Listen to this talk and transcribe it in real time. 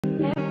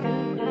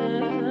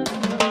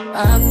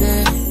I've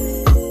been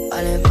all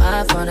in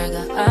my phone, I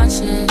got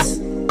options,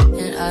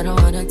 and I don't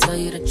wanna tell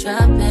you to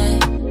drop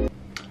it.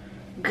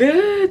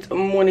 Good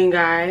morning,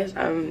 guys.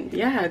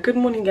 Good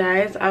morning,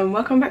 guys.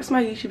 Welcome back to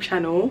my YouTube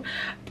channel.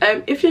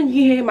 If you're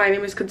new here, my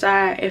name is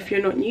Kadaya. If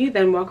you're not new,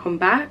 then welcome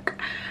back.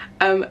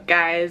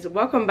 Guys,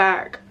 welcome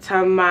back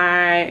to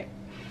my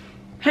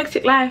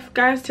hectic life.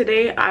 Guys,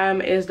 today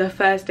is the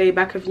first day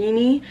back of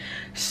uni.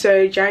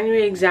 So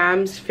January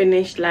exams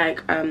finished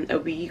like a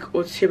week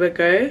or two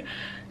ago,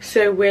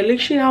 so we're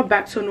literally now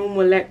back to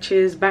normal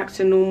lectures, back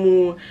to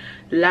normal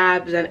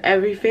labs and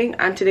everything,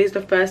 and today's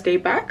the first day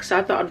back, so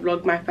I thought I'd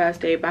vlog my first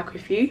day back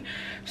with you.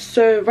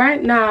 So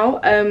right now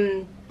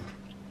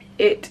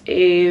it's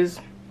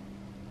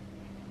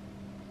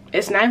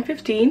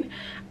 9:15,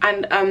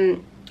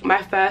 and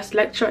my first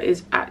lecture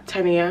is at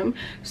 10 AM,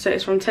 so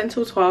it's from 10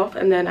 till 12,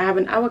 and then I have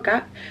an hour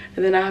gap,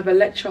 and then I have a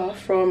lecture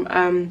from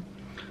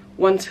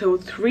 1 till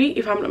 3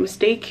 if I'm not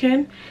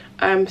mistaken.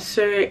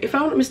 So if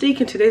I'm not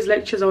mistaken, today's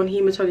lectures are on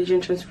haematology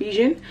and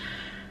transfusion,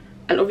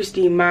 and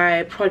obviously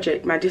my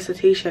project, my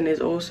dissertation, is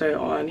also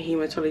on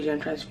haematology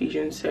and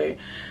transfusion, so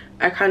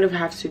I kind of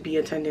have to be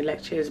attending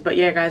lectures. But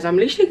yeah, guys, I'm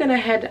literally gonna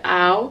head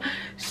out.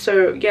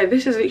 So yeah,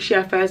 this is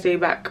literally our first day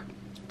back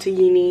to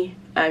uni.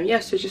 Yeah,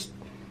 so just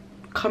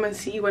come and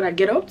see what I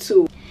get up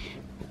to.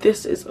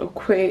 This is a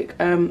quick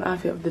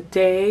outfit of the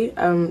day.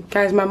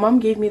 Guys, my mom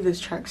gave me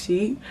this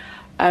tracksuit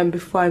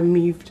before I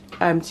moved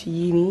to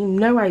uni.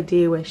 No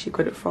idea where she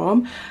got it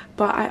from,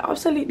 but I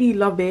absolutely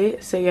love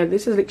it. So yeah,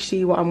 this is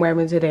literally what I'm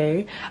wearing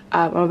today.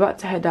 I'm about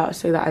to head out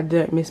so that I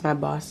don't miss my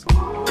bus.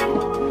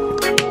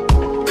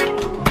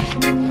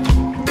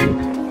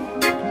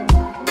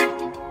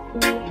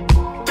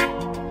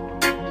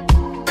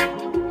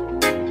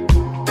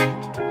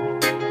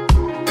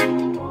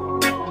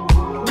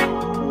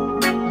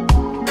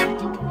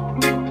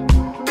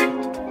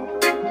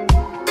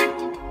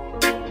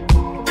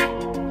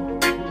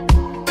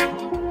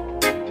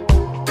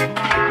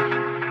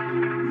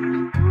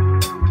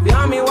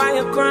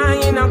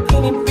 Crying, how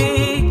can it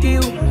big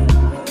you?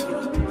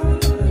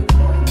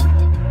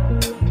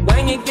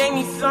 When you gave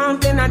me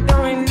something I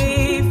don't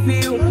really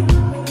feel,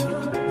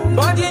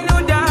 but you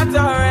knew that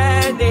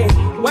already.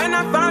 When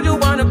I found you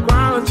on the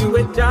ground, you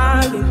were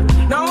dying.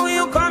 Now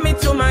you come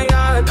into my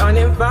yard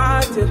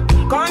uninvited.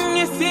 Can't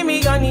you see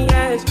me on the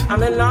edge?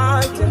 I'm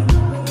enlightened.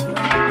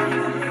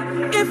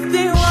 If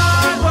the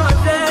world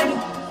was ending,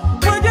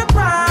 would you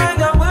cry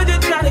or would you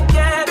try to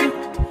get it?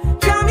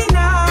 Tell me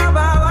now,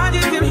 about what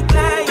you do me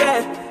clear.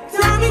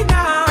 Tell me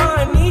now,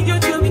 I need you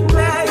to be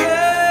clear,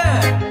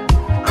 yeah.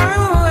 I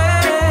will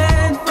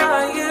wait for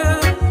you,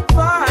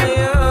 for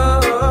you.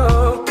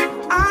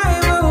 I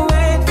will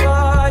wait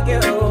for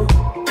you.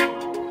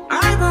 I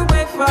will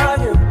wait for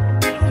you.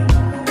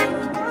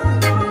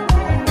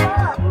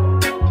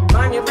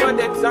 Man, you put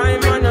the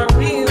time on a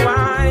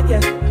rewind,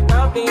 yeah.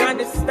 Help me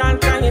understand,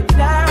 can you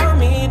tell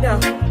me now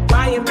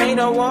why you made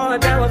a war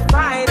that was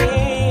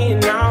fighting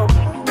now?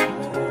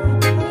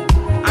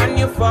 And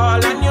you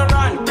fall and you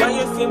run when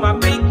you see my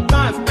big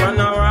guns. Run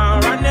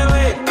around, run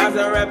away as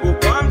a rebel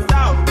comes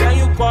out. Then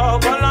you call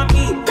on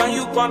me. When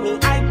you call me,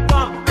 I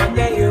come. But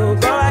then you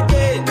go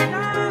again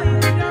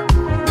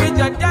with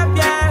your death,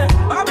 yeah.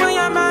 Open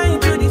your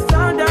mind to the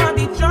sound of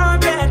the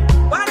trumpet.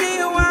 What do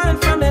you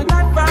want from the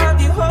life of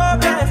the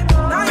hopeless?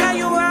 Now yeah,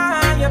 you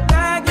are, you're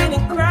begging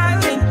and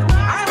crying.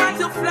 I want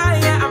to fly,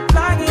 yeah, I'm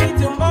flying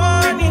to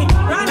morning.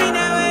 Running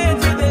away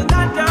to the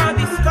land of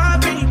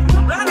discovery.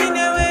 Running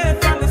away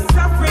from the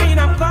suffering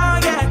I'm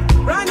caught, yeah.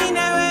 Running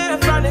away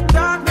from the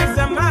darkness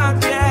I'm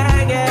out,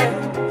 yeah, yeah.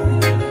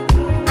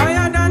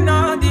 I don't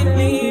know the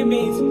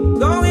limits.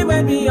 Going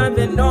way beyond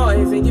the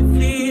noise and you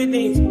feel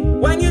things.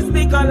 When you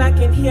speak, all I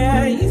can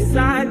hear is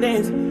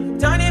silence.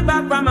 Turn it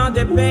back from all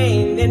the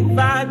pain and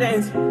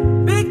violence.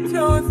 Big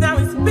tunes, now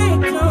it's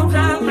big tunes.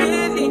 I'm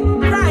really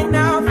right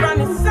now from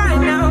the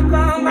side now.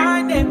 Come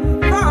on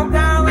then, fall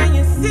down when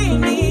you see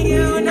me.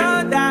 You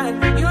know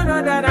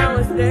that I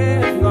was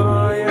there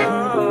for you.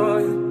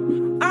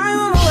 I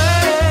will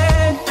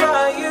wait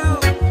for you,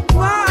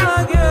 for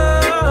you.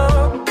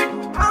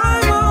 I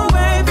will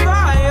wait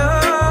for you.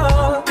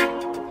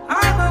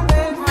 I will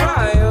wait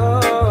for you.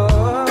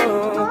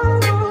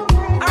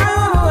 I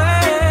will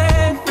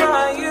wait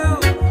for you,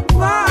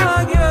 for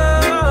you.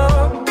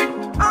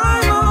 I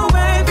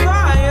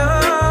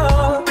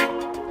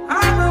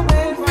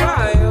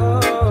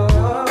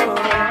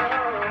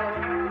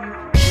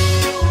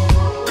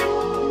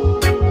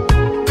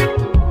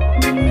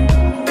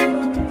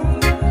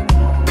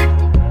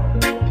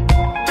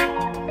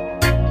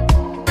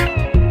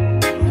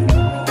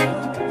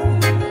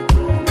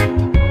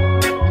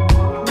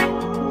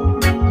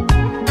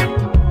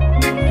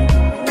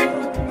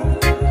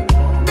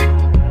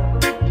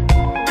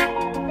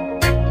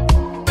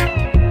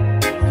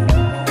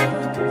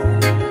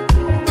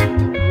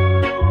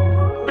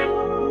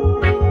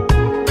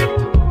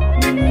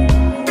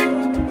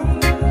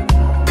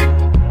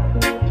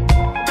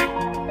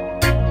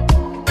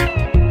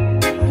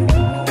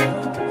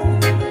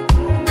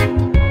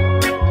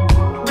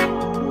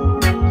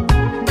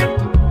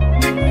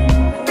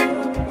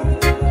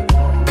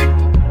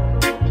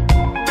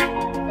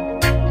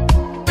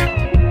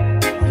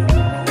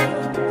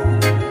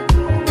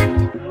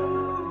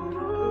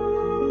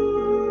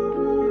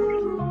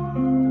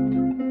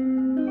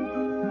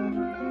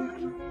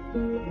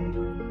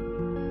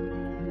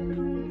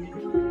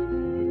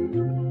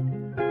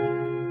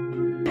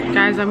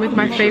Guys, I'm with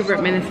my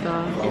favorite minister.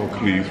 Oh,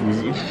 please.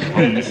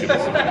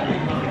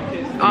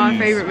 Our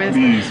favorite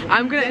minister.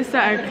 I'm gonna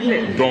insert a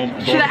clip. Don't.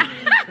 Should I?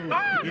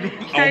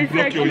 I'll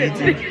block your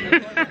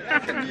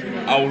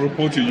YouTube. I'll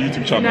report your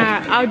YouTube channel.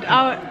 Nah,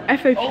 I'll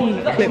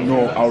FOP clip.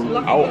 No,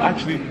 I'll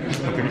actually.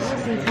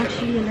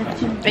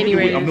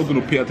 Anyway, I'm not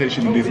gonna pay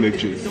attention in these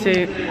lectures.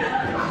 So,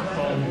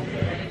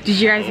 did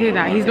you guys hear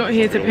that? He's not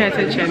here to pay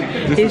attention.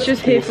 He's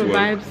just here for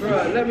vibes.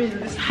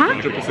 Huh?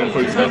 100%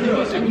 post stuff.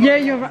 Yeah,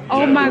 you're right.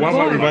 Oh my Why am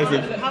I god.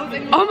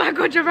 revising? Oh my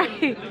god, you're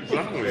right.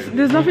 Exactly.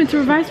 There's nothing to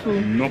revise for.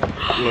 Not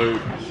like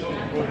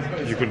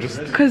you could just.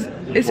 Because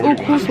it's all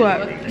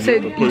coursework. So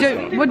you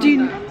don't. What do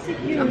you?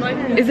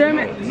 Is there a?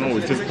 No,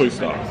 it's just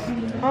poster.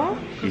 Huh?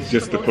 It's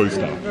just the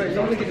poster. That's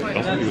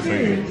what you were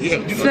saying.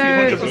 Yeah.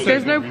 So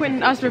there's no point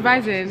in us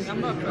revising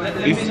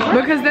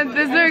because then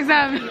there's no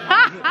exam.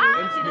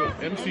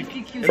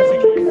 MCQ for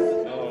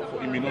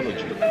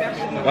immunology.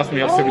 That's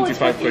me. I have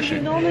 75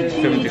 questions.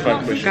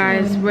 75 questions.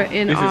 Guys, we're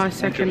in our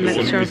second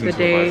lecture of the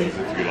day.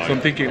 So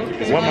I'm thinking,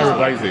 what am I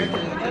revising?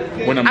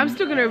 When I'm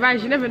still gonna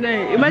revise. You never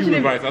know. Imagine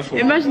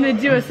imagine they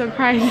do a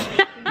surprise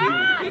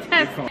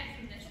test.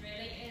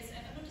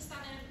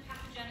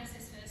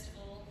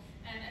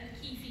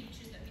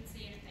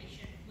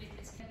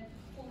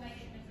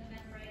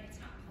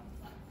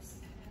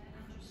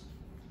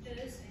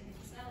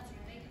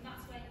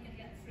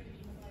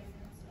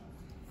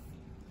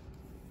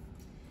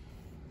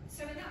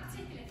 So in that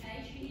particular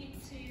case, you need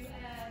to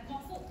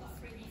mop up that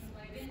free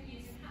hemoglobin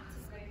using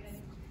heftyyyyy.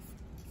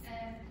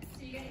 So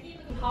you get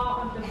hemoglobin part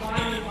of the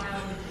viral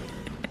biology,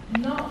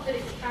 not that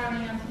it's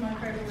carrying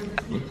antimicrobial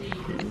resistant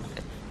genes.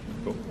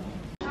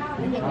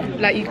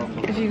 Like you,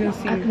 if you can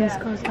see,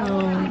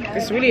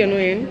 it's really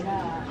annoying.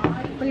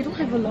 But you don't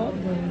have a lot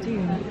of them, do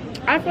you?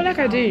 I feel like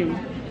I do.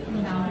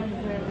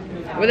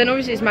 But then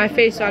obviously it's my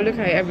face, so I look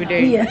at it every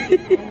day. Yeah.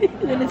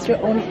 When it's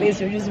your own face,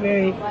 you're just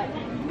very.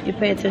 You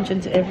pay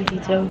attention to every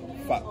detail.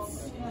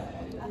 Fats.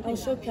 I'll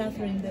show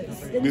Catherine this.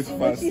 This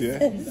fats,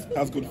 yeah,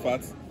 has good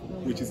fats,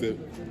 which is a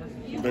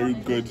very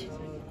good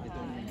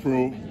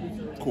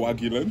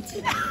pro-coagulant,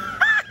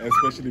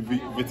 especially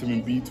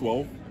vitamin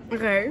B12.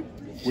 Okay.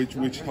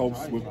 Which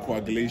helps with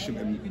coagulation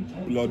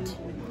and blood.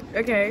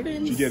 Okay. Do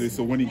you get it?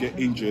 So when you get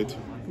injured,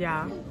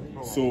 Yeah.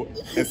 so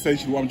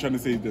essentially what I'm trying to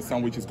say is the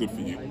sandwich is good for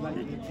you.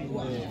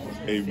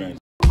 Amen.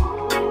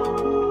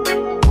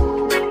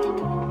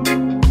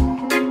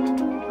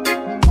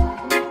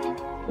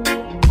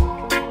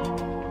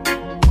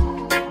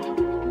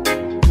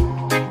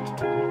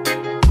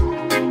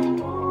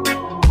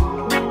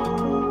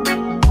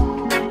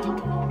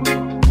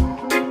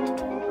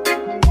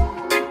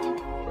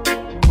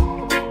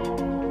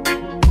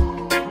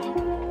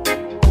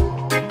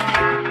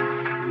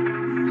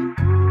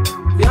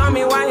 Tell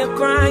me why you're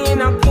crying,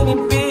 how can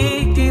it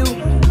big deal?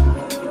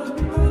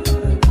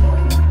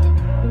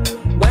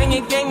 When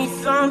you gave me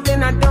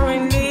something I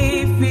don't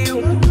really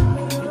feel,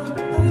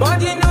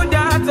 but you knew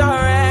that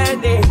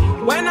already.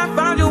 When I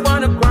found you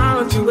on the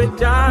ground, you were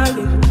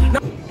dying.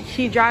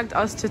 He dragged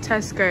us to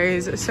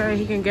Tesco's so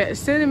he can get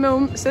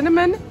cinnamon rolls.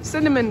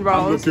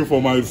 I'm looking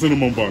for my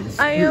cinnamon buns.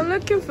 I am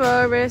looking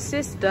for a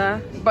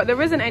sister, but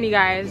there isn't any,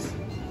 guys.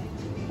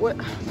 What?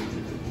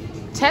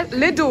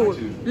 Little.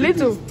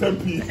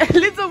 10p.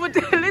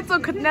 Little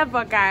could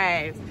never,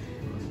 guys.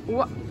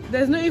 What?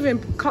 There's not even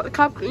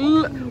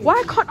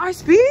why can't I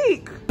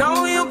speak?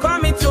 Now you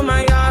coming to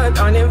my yard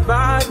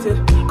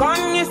uninvited.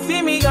 Come you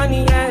see me on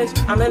the edge,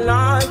 I'm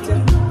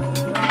enlightened.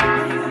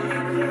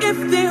 If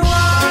the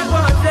world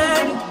was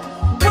ending,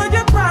 would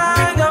you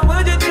cry or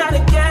would you try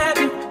to get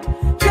me?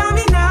 Tell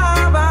me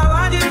now about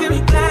what you do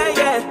me clear,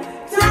 yeah.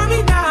 Tell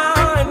me now,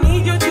 I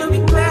need you to be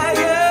clear,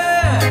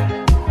 yeah.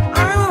 I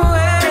will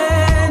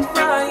wait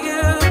for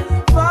you,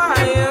 for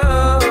you.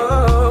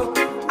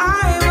 I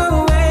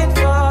will wait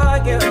for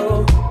you.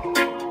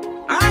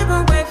 I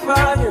will wait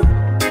for you.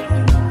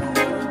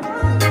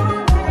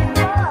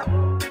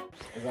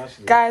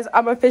 Guys,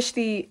 I'm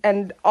officially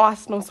an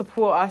Arsenal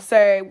supporter,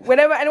 so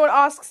whenever anyone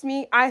asks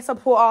me, I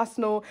support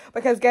Arsenal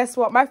because guess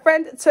what? My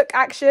friend took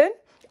action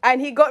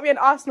and he got me an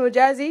Arsenal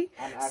jersey.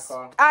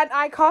 And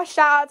Icar.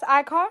 Shout out to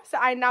Icar. So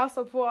I now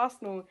support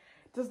Arsenal.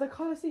 Does the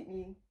colour suit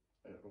me?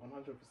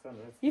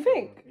 100%. You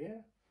think?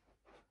 Yeah.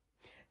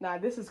 Nah,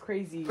 this is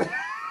crazy.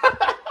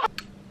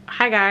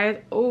 Hi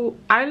guys. Oh,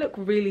 I look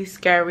really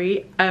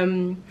scary.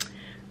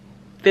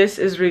 This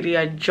is really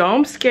a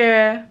jump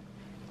scare.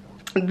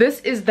 This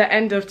is the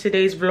end of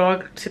today's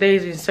vlog.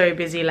 Today's been so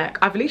busy. Like,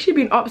 I've literally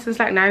been up since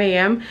like 9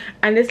 AM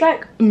and it's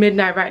like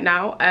midnight right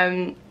now.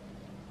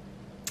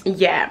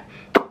 Yeah,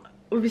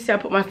 obviously I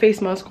put my face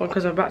mask on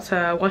because I'm about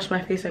to wash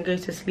my face and go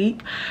to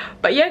sleep.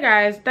 But yeah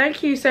guys,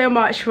 thank you so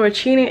much for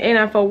tuning in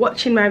and for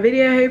watching my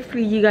video.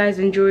 Hopefully you guys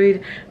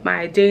enjoyed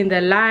my day in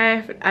the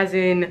life, as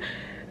in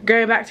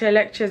going back to the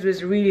lectures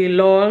was really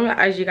long,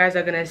 as you guys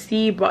are gonna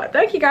see. But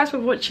thank you guys for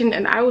watching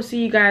and I will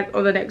see you guys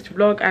on the next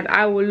vlog and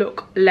I will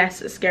look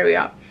less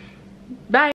scarier. Bye.